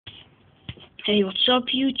Hey, what's up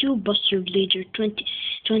YouTube? Buster Blader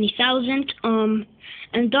 20,000.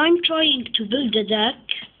 And I'm trying to build a deck.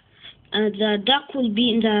 The deck will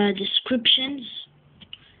be in the descriptions.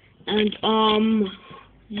 And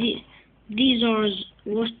these are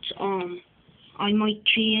what I might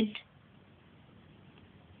trade.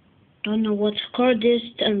 Don't know what card is.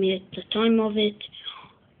 Tell me at the time of it.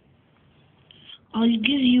 I'll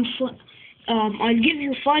give you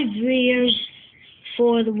 5 rares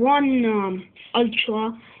for the one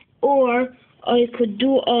ultra, or I could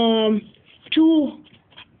do 2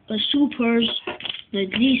 supers.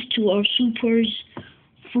 At least 2 are supers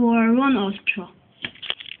for 1 ultra.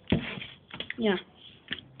 Yeah.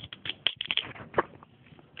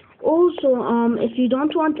 Also, if you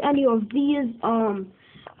don't want any of these,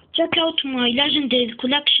 check out my legendary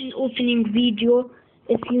collection opening video.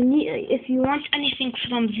 If you want anything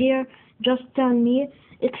from there, just tell me.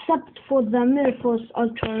 Except for the Miracles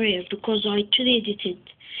Ultra Rare, because I traded it.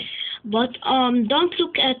 But don't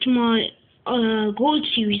look at my gold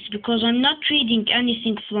series, because I'm not trading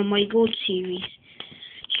anything from my gold series.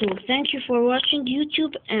 So thank you for watching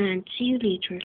YouTube, and see you later.